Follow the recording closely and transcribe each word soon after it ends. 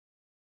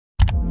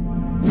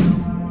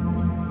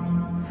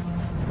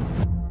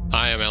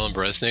I'm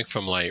Breznick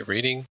from Light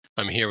Reading.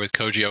 I'm here with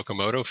Koji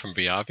Okamoto from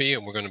VIAVI,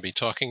 and we're going to be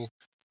talking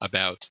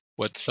about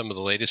what some of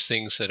the latest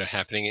things that are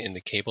happening in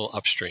the cable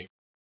upstream.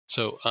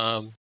 So,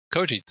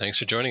 Koji, thanks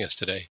for joining us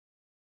today.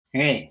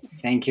 Hey,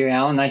 thank you,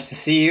 Alan. Nice to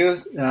see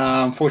you.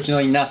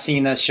 Unfortunately, not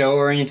seeing that show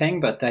or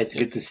anything, but it's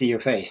good to see your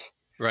face.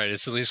 Right.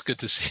 It's at least good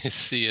to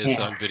see us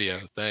on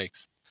video.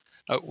 Thanks.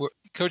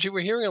 Koji,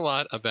 we're hearing a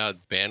lot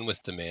about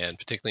bandwidth demand,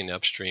 particularly in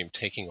upstream,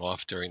 taking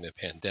off during the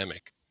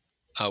pandemic.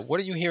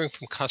 What are you hearing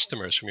from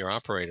customers, from your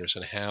operators,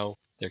 and how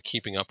they're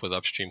keeping up with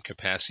upstream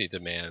capacity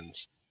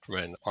demands from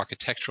an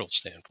architectural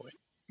standpoint?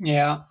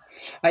 Yeah,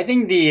 I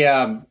think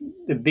the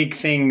big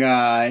thing,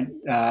 as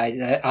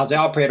the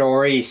operator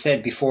already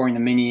said before in the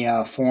many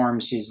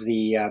forums, is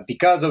the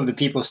because of the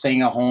people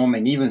staying at home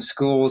and even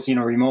schools,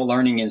 remote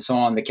learning and so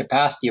on, the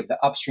capacity of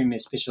the upstream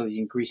especially is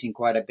increasing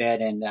quite a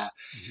bit, and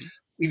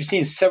we've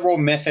seen several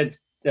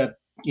methods that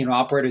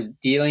operators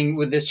dealing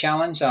with this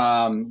challenge.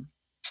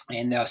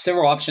 And there are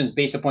several options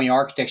based upon your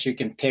architecture. You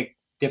can pick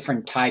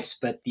different types,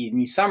 but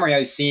in summary, I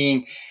was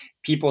seeing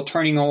people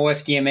turning on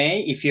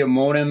OFDMA if your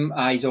modem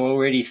is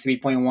already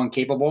 3.1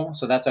 capable.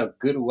 So that's a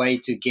good way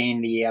to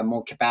gain the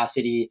more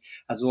capacity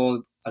as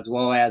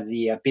well as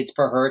the bits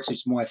per hertz, which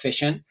is more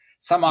efficient.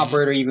 Some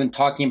operator even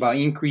talking about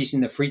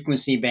increasing the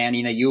frequency band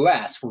in the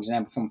US, for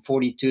example, from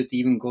 42 to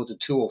even go to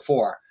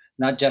 204,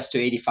 not just to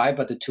 85,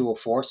 but to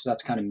 204. So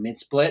that's kind of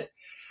mid-split.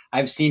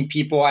 I've seen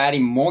people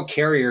adding more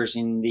carriers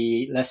in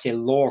the, let's say,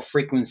 lower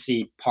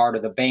frequency part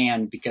of the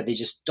band because they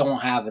just don't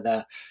have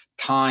the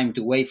time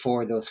to wait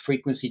for those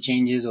frequency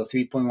changes or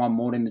 3.1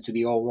 modem to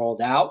be all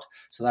rolled out.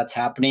 So that's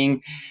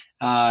happening.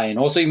 And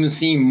also even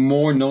seeing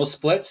more node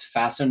splits,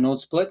 faster node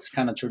splits,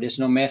 kind of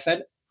traditional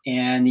method.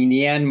 And in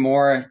the end,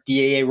 more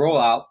DAA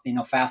rollout,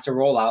 faster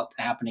rollout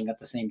happening at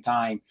the same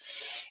time.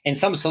 And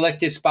some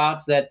selected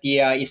spots that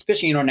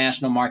especially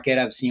international market,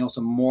 I've seen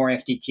also more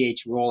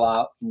FTTH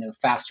rollout,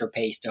 faster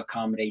pace to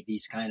accommodate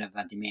these kind of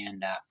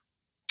demand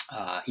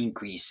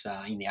increase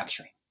in the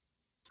upstream.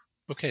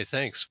 Okay,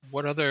 thanks.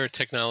 What other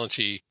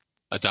technology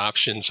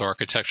adoptions or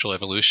architectural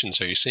evolutions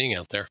are you seeing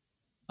out there?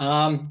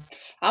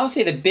 I would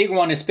say the big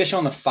one, especially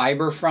on the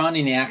fiber front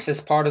in the access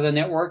part of the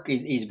network,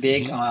 is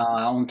big.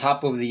 On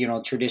top of the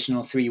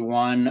traditional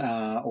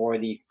 3.1 or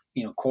the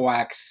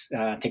coax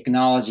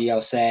technology,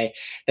 I'll say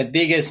the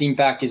biggest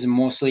impact is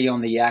mostly on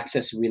the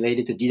access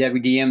related to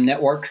DWDM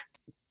network.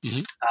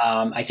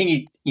 I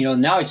think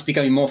now it's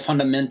becoming more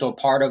fundamental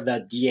part of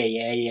the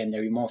DAA and the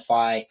remote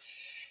PHY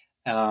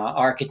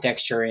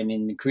architecture, and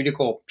in a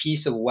critical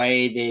piece of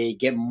way, they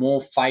get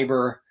more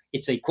fiber.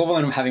 It's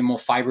equivalent of having more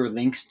fiber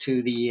links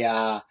to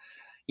the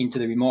into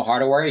the remote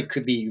hardware. It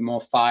could be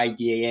remote PHY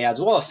DAA as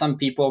well. Some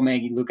people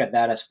may look at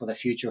that as for the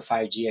future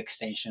 5G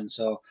extension.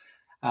 So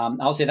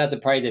I'll say that's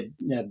probably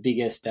the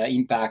biggest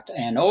impact,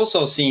 and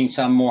also seeing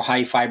some more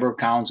high fiber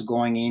counts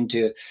going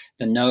into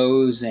the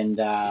nodes, and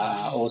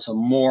also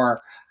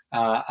more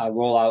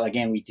rollout.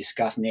 Again, we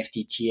discussed an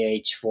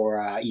FTTH for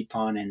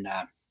EPON and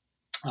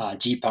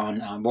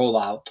GPON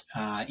rollout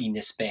in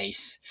this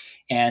space.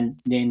 And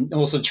then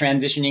also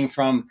transitioning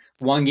from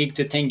 1 gig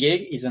to 10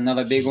 gig is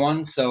another big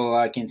one. So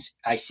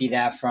I see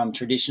that from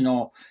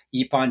traditional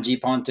EPON,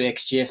 GPON to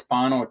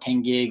XGS-PON or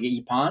 10 gig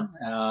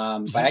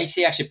EPON. But I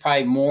see actually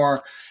probably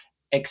more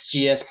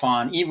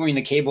XGS-PON, even in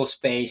the cable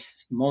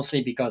space,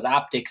 mostly because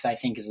optics, I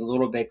think, is a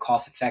little bit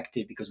cost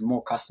effective because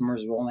more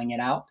customers rolling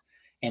it out.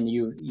 And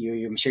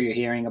I'm sure you're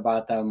hearing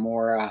about the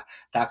more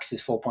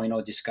DOCSIS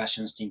 4.0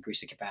 discussions to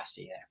increase the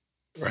capacity there.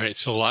 Right.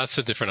 So lots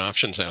of different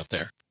options out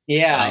there.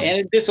 Yeah,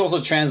 and this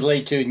also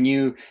translates to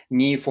new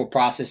need for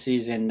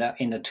processes and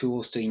the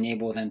tools to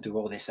enable them to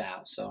roll this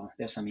out. So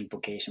there's some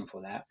implication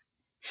for that.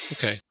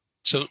 Okay.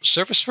 So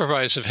service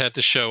providers have had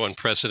to show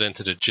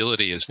unprecedented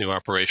agility as new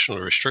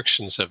operational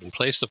restrictions have been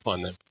placed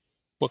upon them.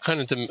 What kind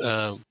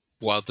of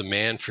while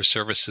demand for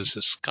services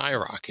has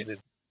skyrocketed,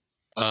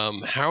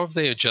 how have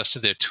they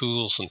adjusted their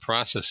tools and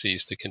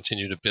processes to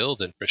continue to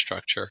build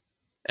infrastructure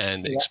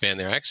and expand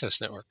their access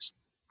networks?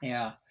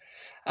 Yeah.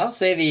 I'll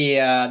say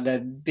the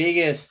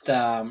biggest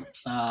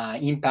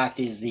impact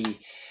is the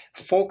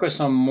focus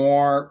on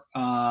more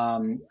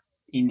in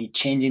the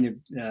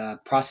changing the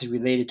process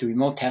related to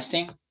remote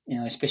testing,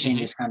 especially in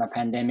this kind of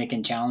pandemic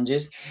and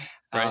challenges.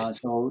 Right.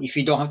 So if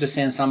you don't have to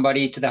send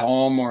somebody to the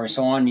home or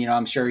so on,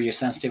 I'm sure you're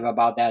sensitive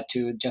about that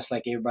too, just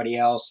like everybody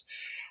else.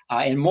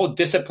 And more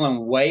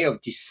disciplined way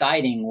of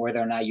deciding whether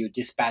or not you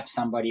dispatch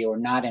somebody or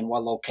not and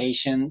what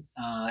location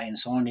and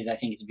so on I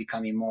think it's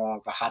becoming more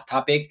of a hot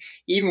topic.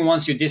 Even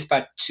once you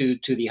dispatch to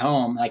the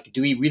home, like,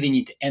 do we really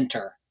need to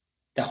enter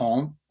the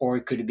home or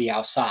could it be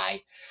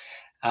outside?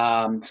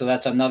 So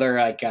that's another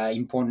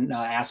important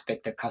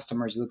aspect that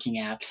customers looking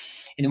at.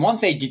 And once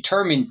they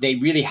determine they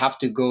really have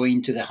to go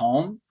into the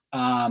home,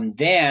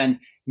 then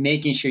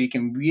making sure you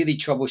can really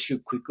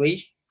troubleshoot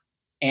quickly.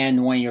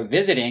 And when you're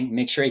visiting,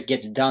 make sure it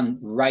gets done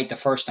right the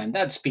first time.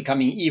 That's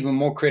becoming even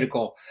more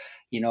critical.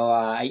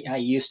 I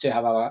used to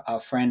have a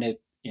friend,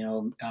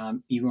 even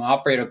an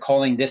operator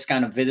calling this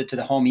kind of visit to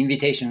the home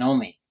invitation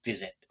only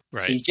visit.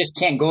 Right. So you just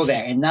can't go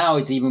there. And now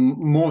it's even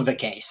more the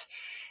case.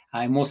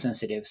 and more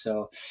sensitive.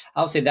 So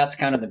I would say that's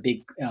kind of the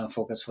big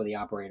focus for the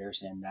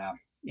operators, and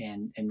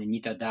they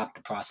need to adapt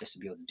the process to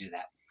be able to do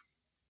that.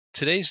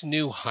 Today's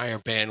new higher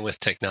bandwidth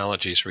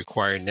technologies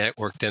require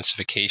network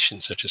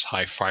densification, such as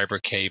high fiber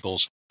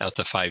cables out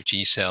to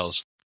 5G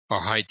cells or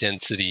high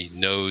density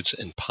nodes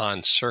and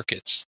PON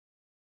circuits.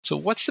 So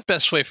what's the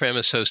best way for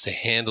MSOs to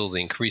handle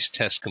the increased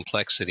test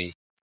complexity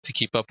to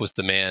keep up with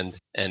demand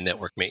and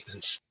network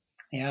maintenance?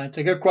 Yeah, it's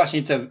a good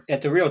question.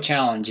 It's a real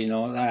challenge.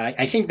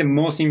 I think the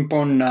most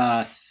important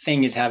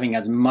thing is having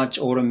as much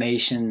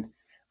automation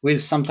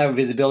with some type of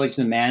visibility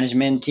to the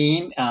management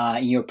team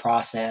in your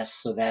process,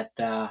 so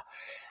that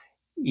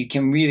you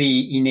can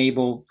really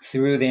enable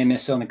through the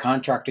MSO and the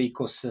contractor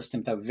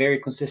ecosystem to have a very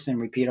consistent,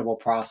 repeatable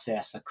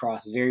process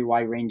across a very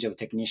wide range of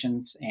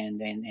technicians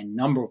and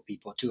number of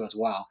people too as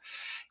well.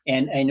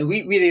 And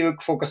we really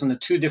focus on the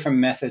two different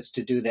methods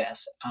to do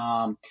this.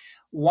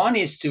 One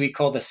is to be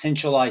called the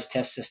centralized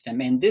test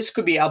system, and this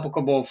could be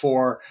applicable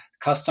for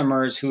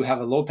customers who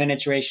have a low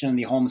penetration in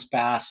the homes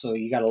passed, so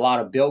you got a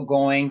lot of build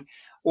going,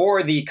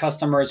 or the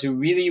customers who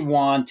really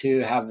want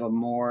to have a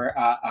more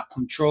a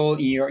control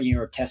in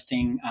your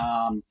testing,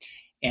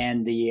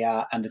 and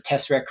the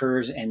test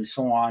records and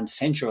so on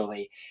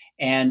centrally.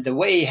 And the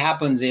way it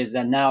happens is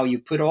that now you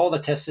put all the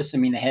test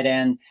system in the head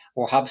end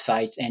or hub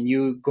sites, and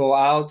you go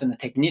out, and the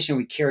technician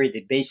will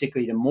carry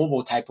basically the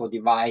mobile type of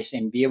device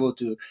and be able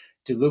to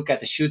look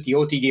at shoot the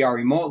OTDR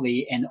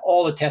remotely, and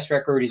all the test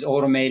record is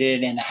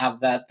automated and have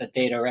the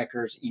data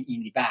records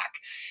in the back.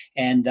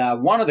 And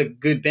one of the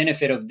good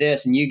benefit of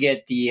this, and you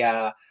get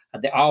the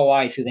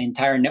ROI through the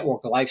entire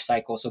network life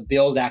cycle. So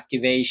build,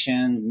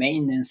 activation,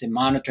 maintenance, and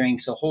monitoring.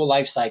 So whole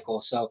life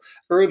cycle. So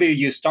earlier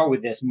you start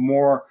with this,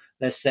 more,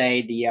 let's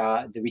say,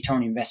 the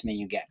return investment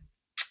you get.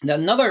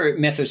 Another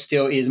method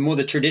still is more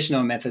the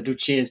traditional method,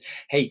 which is,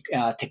 hey,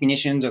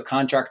 technicians or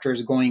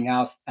contractors going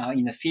out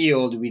in the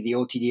field with the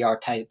OTDR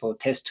type of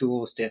test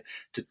tools to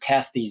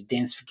test these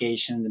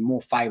densification, the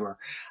more fiber.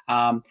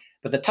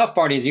 But the tough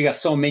part is you got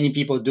so many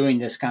people doing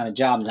this kind of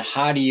jobs.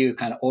 How do you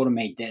kind of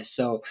automate this?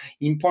 So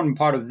important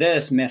part of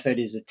this method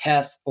is the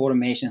test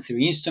automation through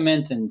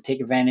instruments, and take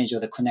advantage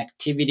of the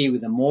connectivity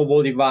with a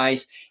mobile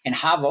device, and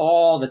have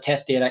all the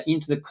test data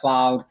into the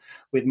cloud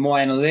with more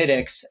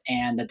analytics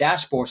and the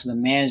dashboard, so the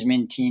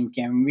management team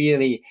can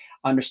really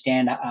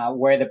understand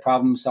where the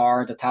problems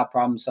are, the top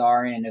problems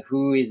are, and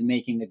who is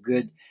making the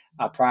good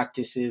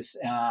practices,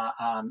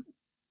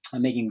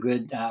 making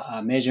good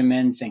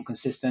measurements and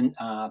consistent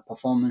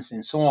performance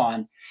and so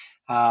on.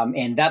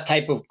 And that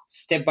type of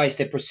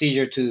step-by-step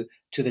procedure to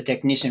the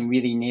technician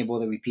really enable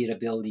the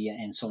repeatability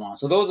and so on.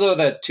 So those are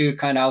the two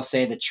kind of, I'll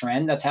say, the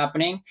trend that's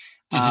happening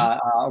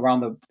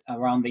around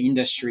the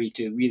industry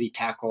to really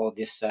tackle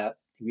this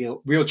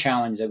real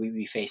challenge that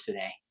we face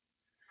today.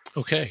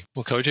 Okay.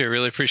 Well, Koji, I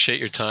really appreciate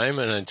your time,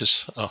 and I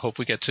just hope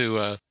we get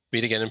to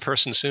meet again in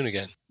person soon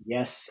again.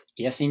 Yes,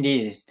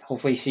 indeed.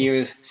 Hopefully see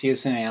you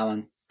soon,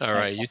 Alan. All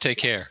right. You take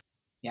care.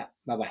 Yeah.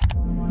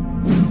 Bye-bye.